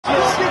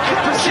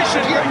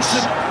should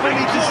Wrexham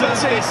really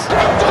deserve this. They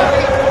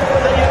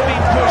have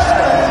been pushed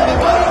all the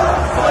way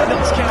by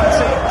Notts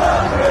County.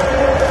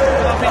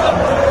 But I think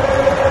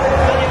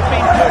they have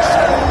been pushed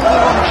all the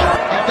way.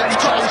 That's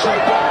chosen.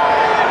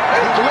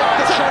 He'll lift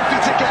the trophy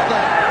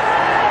together.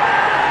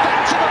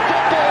 Back to the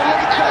Football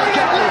League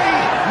finale.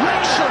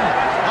 Wrexham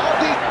are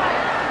the...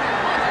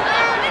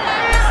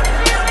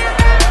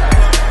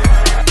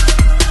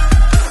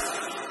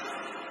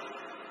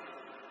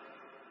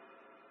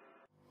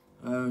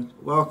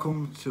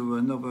 Welcome to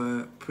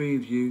another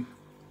preview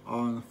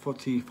on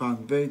Footy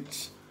Fan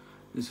Vids.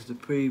 This is a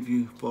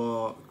preview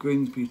for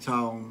Grimsby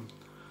Town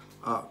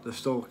at the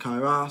Stoke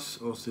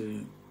Kairas,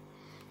 also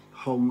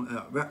home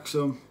at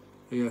Wrexham,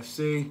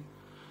 a.f.c.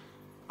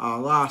 Our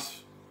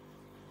last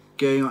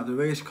game at the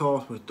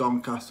racecourse was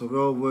Doncaster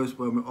Rovers,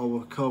 when we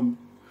overcome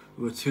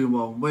with a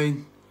 2-1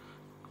 win.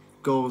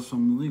 Goals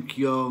from Luke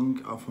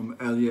Young and from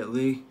Elliot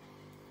Lee.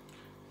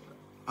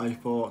 I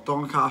thought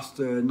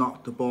Doncaster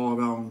knocked the ball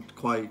around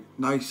quite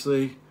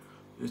nicely.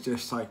 It's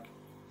just like,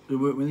 they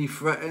weren't really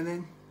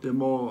threatening. They're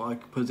more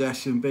like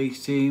possession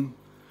based team.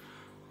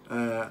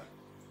 It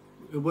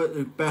worked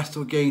the best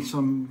against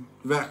some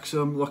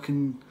Wrexham,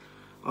 looking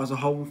as a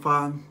home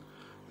fan.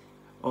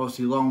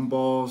 Obviously long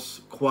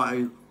balls,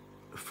 quite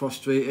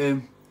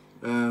frustrating.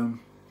 I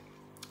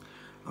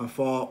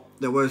thought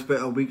there was a bit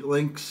of weak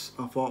links.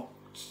 I thought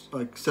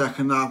like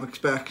second half,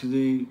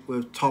 especially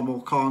with Tom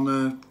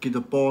O'Connor, give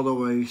the ball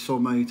away so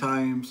many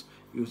times.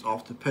 He was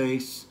off the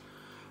pace.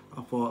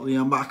 I thought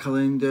Liam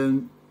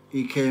McAlinden,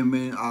 he came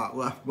in at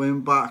left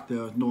wing back.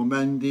 There was no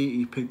Mendy.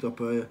 He picked up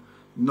a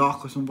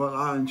knock or something like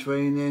that in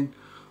training.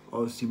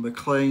 Obviously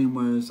McLean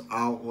was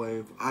out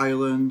with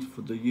Ireland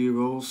for the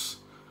Euros.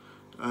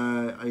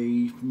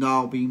 He's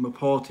now been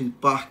reported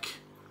back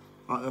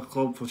at the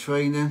club for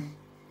training.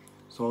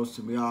 So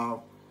obviously we are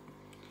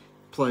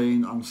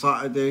playing on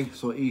Saturday,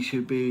 so he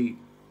should be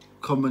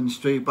coming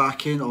straight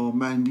back in, or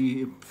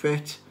Mendy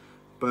fit.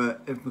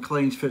 But if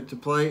McLean's fit to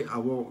play, I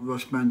won't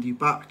rush Mendy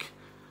back,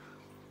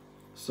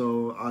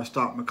 so I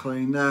start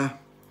McLean there.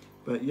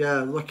 But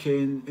yeah,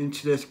 looking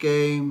into this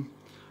game,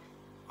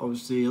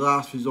 obviously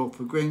last result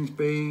for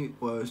Grimsby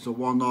was the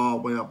 1-0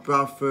 away at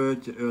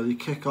Bradford, the early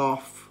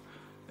kick-off.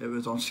 It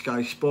was on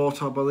Sky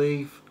Sport, I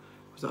believe.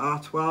 Was it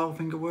R12, I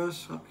think it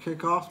was, that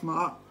kick-off, something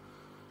like that.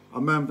 I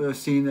remember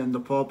seeing it in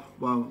the pub.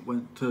 Well,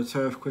 went to the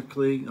turf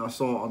quickly. I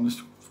saw it on the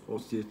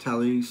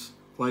tellies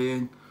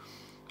playing.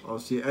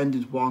 Obviously, it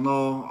ended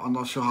 1-0. I'm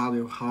not sure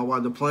how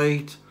well they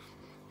played.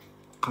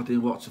 I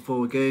didn't watch the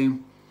full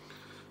game.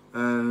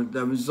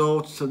 The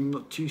results I'm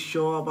not too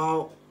sure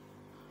about.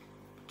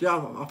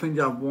 I think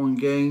they have won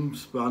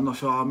games, but I'm not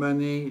sure how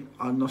many.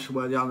 I'm not sure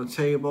where they are on the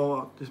table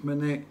at this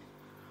minute.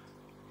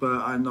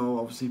 But I know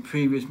obviously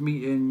previous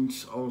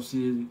meetings,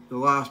 obviously the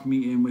last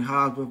meeting we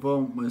had with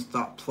them was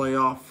that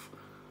playoff.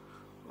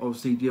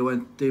 Obviously they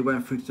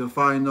went through to the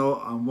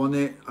final and won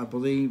it. I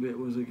believe it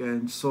was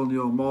against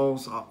Sunderland or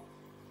Moles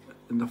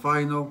in the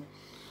final.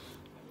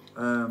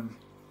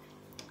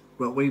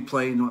 But we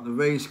played at the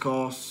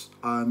racecourse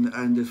and it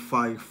ended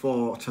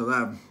 5-4 to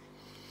them.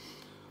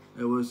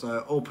 It was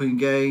an open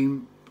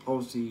game,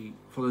 obviously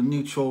for the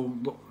neutral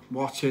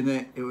watching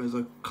it. It was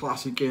a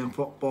classic game of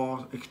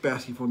football,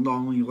 especially for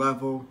non-league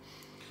level.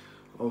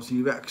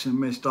 Obviously Wrexham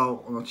missed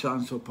out on a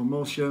chance for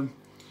promotion.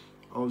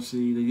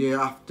 Obviously the year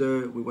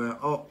after we went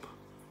up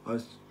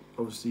as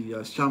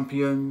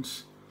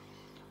champions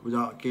with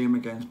that game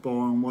against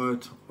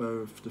Bournemouth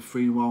with the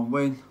 3-1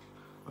 win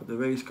at the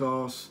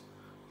racecourse.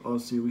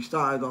 Obviously we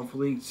started off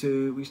League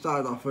 2. We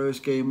started our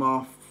first game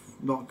off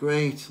not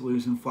great,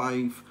 losing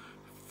 5-3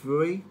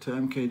 to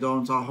MK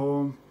Dons at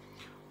home.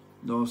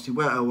 And obviously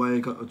went away,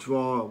 got a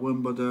draw at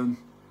Wimbledon.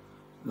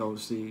 And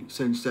obviously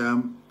since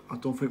then, I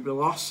don't think we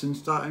lost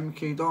since that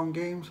MK Don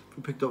games.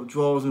 We picked up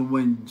draws and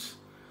wins.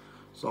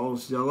 So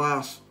obviously the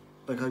last,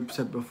 like I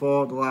said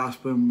before, the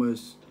last win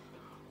was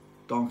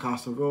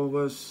Doncaster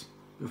Rovers.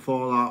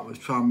 Before that was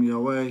Tranmere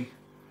away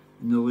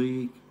in the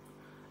league.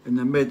 In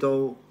the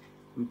middle,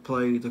 we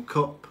played the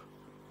cup.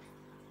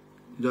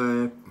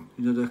 The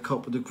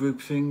cup with the group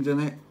things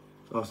in it.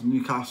 So that's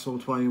Newcastle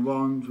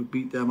 21s. We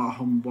beat them at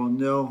home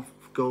 1-0.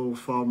 Goals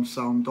from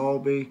Sam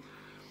Dalby.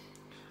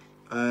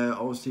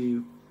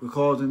 Obviously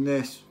recording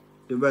this,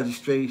 the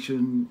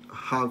registration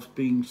has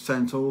been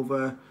sent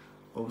over.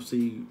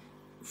 Obviously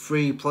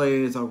 3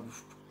 players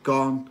have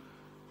gone,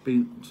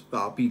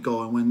 that'll be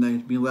going when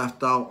they've been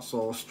left out.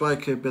 So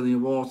striker Billy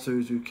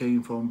Waters, who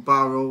came from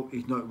Barrow,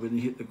 he's not really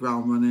hit the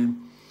ground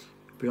running,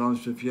 to be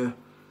honest with you.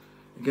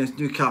 Against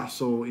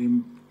Newcastle,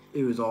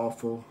 he was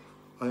awful.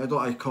 I don't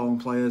like calling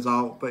players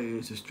out, but he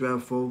was just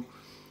dreadful.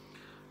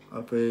 I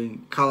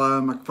think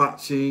Callum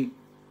McFatchy,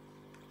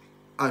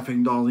 I think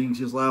non-league's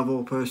his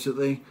level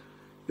personally.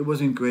 It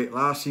wasn't great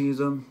last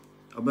season.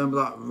 I remember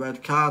that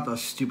red card, that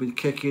stupid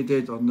kick he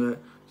did on the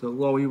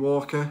Laurie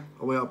Walker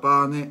away at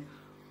Barnet.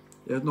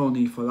 There's no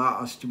need for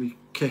that stupid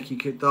kick he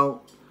kicked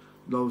out.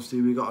 And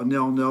obviously we got a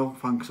 0-0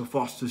 thanks to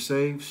Foster's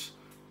saves.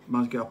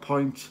 Managed to get a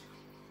point.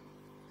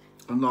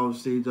 And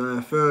obviously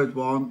the third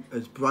one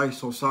is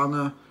Bryce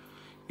Osana,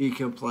 he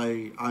can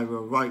play either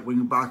right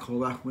wing back or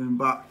left wing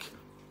back.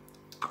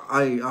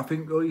 I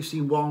think we only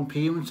seen one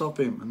appearance of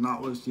him, and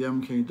that was the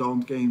MK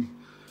Dons game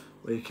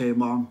where he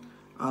came on,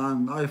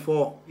 and I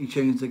thought he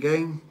changed the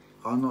game.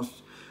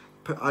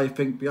 I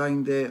think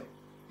behind it,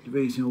 the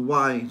reason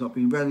why he's not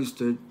been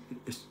registered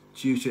is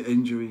due to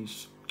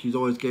injuries. He's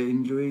always getting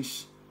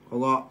injuries a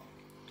lot.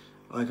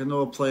 Like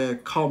another player,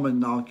 Common,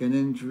 now getting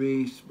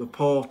injuries.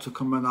 Reporter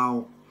coming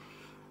out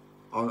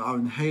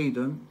on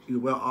Hayden, he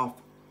went off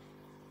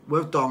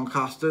with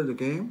Doncaster the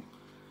game.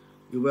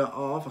 He went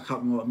off, I can't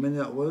remember what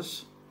minute it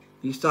was.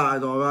 He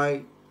started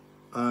alright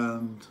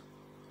and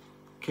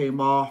came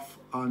off,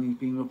 and he's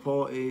been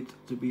reported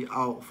to be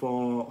out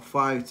for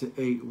 5 to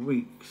 8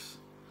 weeks.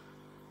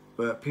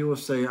 But people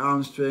say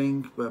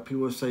hamstring, but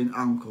people are saying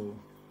ankle.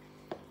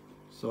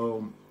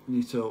 So you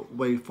need to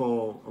wait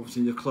for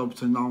obviously the club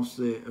to announce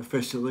it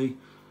officially.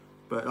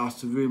 But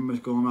that's the rumours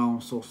going around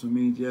on social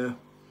media.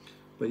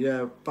 But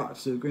yeah, back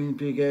to the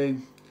Grimsby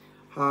game.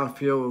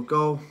 Half-year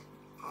ago,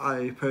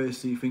 I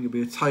personally think it'll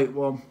be a tight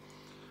one.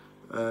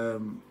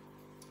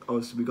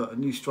 Obviously we got a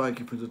new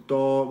striker for the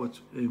door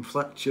in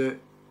Fletcher.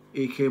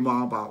 He came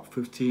on about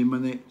 15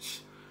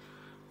 minutes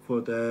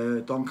for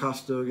the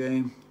Doncaster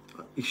game.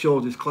 He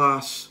showed his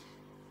class.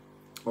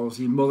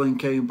 Obviously Mullen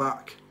came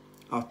back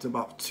after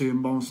about 2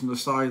 months on the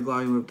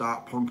sideline with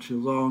that punctured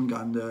lung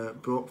and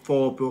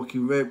 4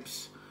 broken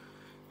ribs.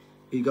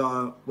 He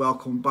got a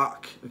welcome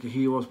back, like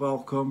he was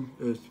welcome.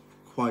 It was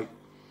quite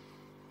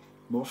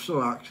much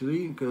so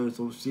actually, because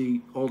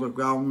obviously all the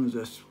ground was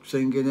just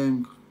singing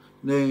him,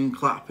 name,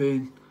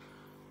 clapping,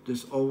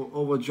 just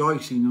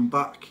overjoyed seeing him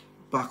back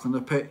on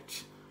the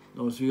pitch.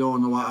 Obviously we all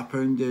know what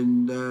happened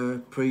in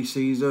the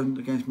pre-season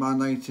against Man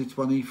United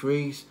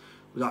 23s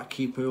with that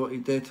keeper, what he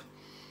did.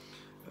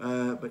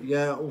 But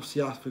yeah,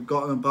 obviously I've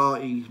forgotten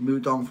about, he's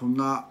moved on from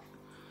that.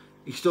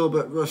 He's still a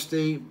bit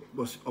rusty,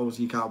 but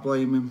obviously you can't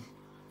blame him,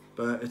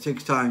 but it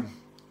takes time.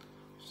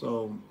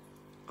 So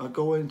I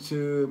go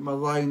into my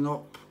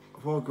lineup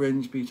for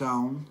Grimsby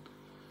Town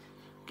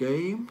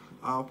game.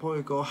 I'll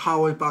probably go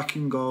Howard back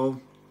in goal.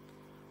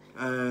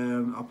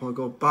 I'll probably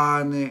go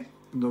Barnett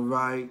on the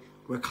right,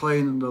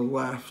 McLean on the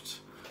left.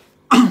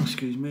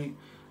 Excuse me.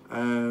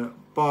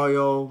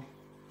 Boyle,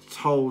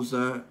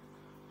 Tozer.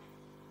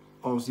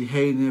 Obviously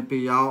Hayden will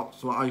be out,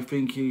 so I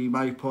think he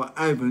might put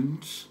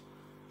Evans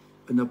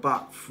in the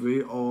back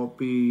three or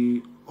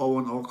be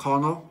Owen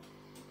O'Connell.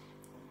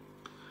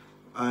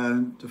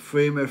 And the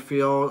three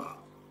midfield,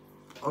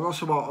 I'm not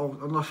sure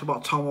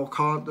about Tom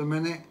O'Connell at the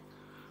minute,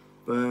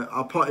 but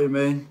I'll put him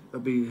in. It'll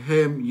be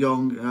him,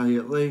 Young, and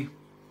Elliot Lee.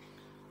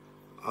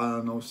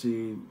 And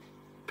obviously,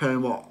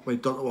 depending what we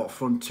don't know what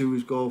front two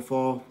is going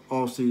for.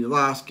 Obviously, the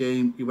last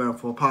game he went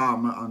for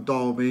Palmer and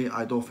Dolby.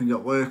 I don't think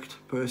it worked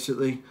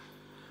personally.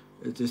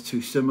 It's just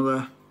too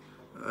similar.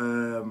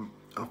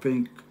 I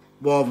think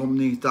one of them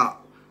needs that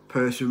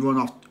person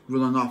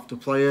running off the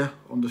player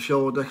on the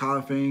shoulder kind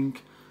of thing,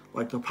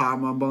 like the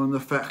Palmer and Mullen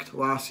effect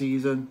last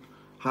season.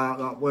 How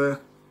that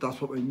worked. That's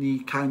what we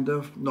need, kind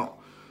of. Not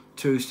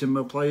two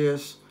similar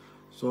players.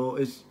 So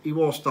he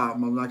won't start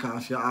Mullen. I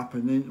can't see it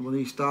happening. Will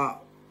he start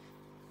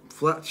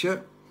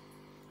Fletcher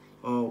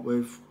or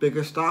with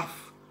bigger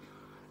staff?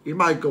 He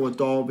might go with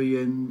Dolby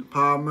and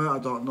Palmer. I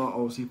don't know.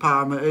 Obviously,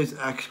 Palmer is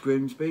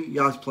ex-Grimsby. He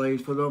has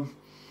played for them.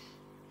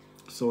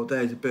 So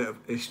there's a bit of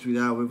history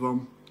there with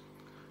him.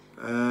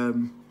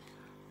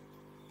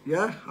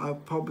 Yeah,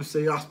 I'd probably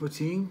say that's my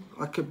team.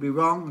 I could be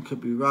wrong. I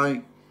could be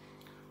right.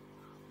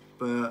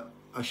 But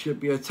I should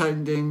be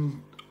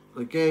attending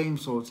the game.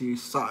 So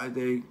it's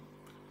Saturday.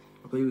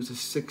 I believe it's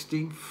the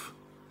 16th.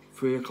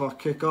 3 o'clock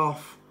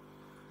kickoff.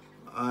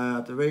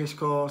 At the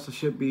racecourse. I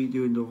should be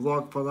doing the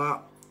vlog for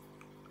that.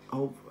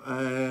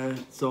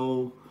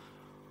 So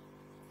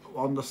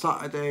on the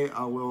Saturday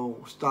I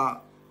will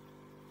start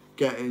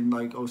getting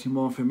like obviously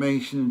more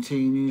information and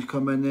team news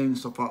coming in,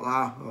 stuff like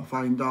that. I'll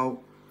find out.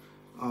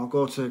 I'll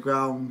go to the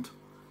ground.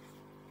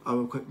 I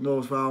will quick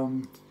nose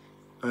round.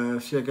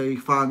 See if any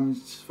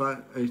fans,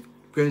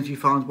 Grimsby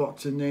fans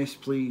watching this,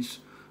 please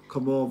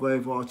come over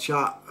for a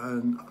chat,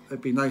 and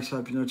it'd be nice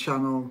having a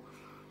channel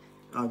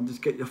and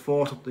just get your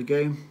thoughts of the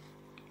game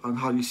and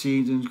how your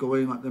season's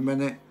going at the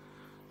minute.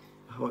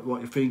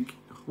 What you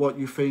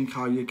think,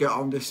 how you get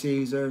on this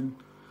season.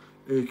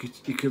 You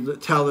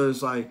could tell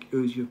us like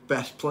who's your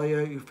best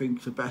player. You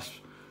think the best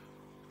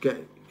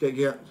get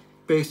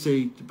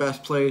basically the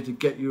best player to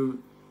get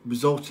you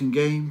results in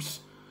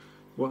games.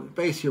 What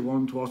basically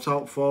one to watch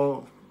out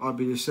for. I'll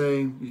be the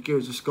same. You give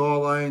us a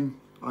scoreline,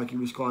 I'll give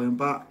you a scoreline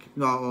back.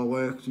 You know how it all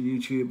works on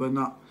YouTube and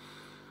that.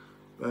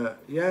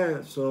 But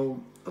yeah,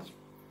 so that's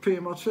pretty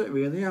much it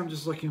really. I'm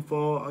just looking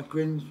for a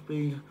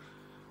Grimsby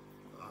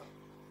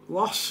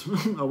loss.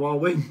 I will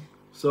win.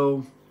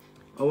 So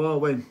I will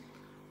win.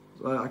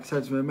 Like I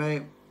said to my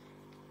mate,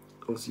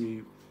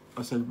 obviously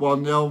I said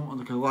 1-0 on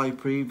like a live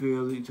preview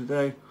earlier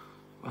today.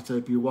 I said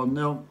it'd be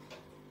 1-0.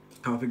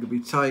 I think it'd be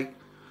tight.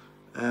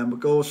 A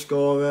goal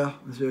scorer,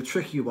 this is a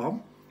tricky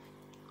one,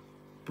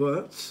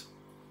 but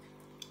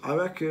I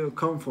reckon it'll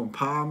come from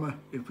Palmer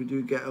if we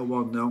do get a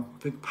 1-0. I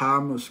think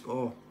Palmer will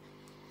score.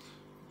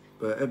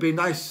 But it'd be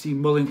nice to see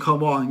Mullin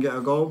come on and get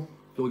a goal,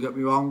 don't get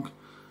me wrong.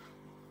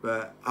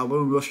 But I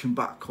won't rush him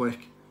back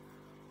quick.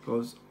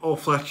 Because,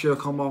 Fletcher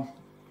come on.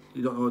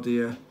 You don't know, do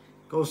you?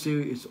 Go see,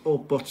 it's all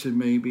Button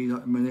maybe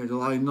at the minute, the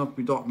line-up,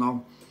 we don't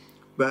know.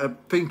 But I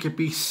think it'd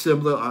be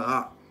similar like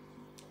that.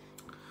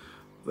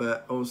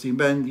 But obviously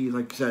Mendy,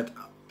 like I said,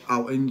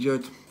 out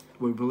injured,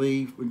 we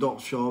believe. We're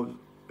not sure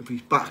if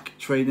he's back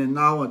training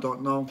now, I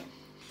don't know.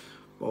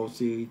 But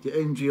obviously the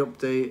injury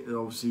update,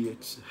 obviously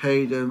it's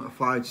Hayden,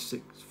 5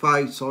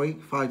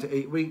 to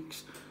 8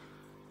 weeks.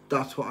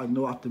 That's what I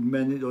know at the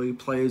minute, the only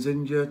player's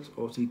injured.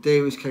 Obviously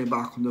Davies came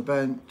back on the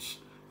bench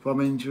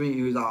from injury,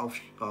 he was out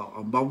of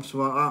a month,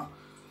 something like that.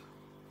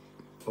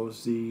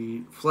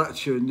 Obviously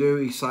Fletcher knew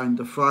he signed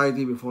the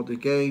Friday before the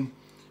game,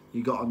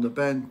 he got on the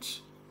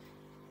bench.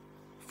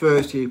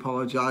 Thursday he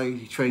apologised,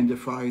 he trained the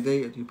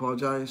Friday and he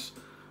apologised.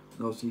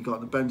 And obviously he got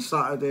on the bench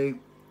Saturday.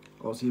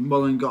 Obviously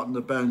Mullin got on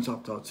the bench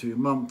after 2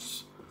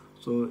 months.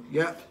 So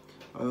yeah,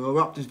 I'll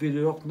wrap this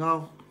video up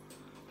now.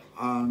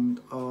 And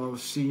I'll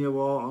see you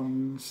all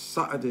on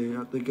Saturday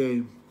at the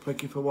game.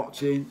 Thank you for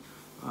watching.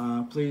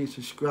 Please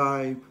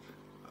subscribe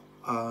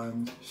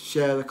and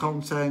share the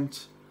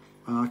content.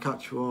 And I'll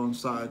catch you all on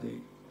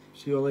Saturday.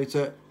 See you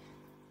later.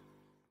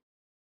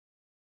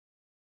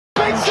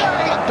 And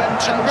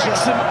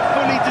Wrexham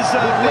fully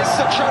deserve this.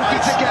 The trophy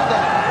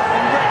together.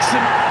 And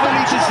Wrexham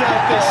fully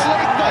deserve this. This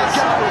league may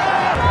go.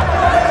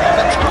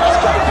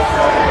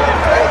 Let's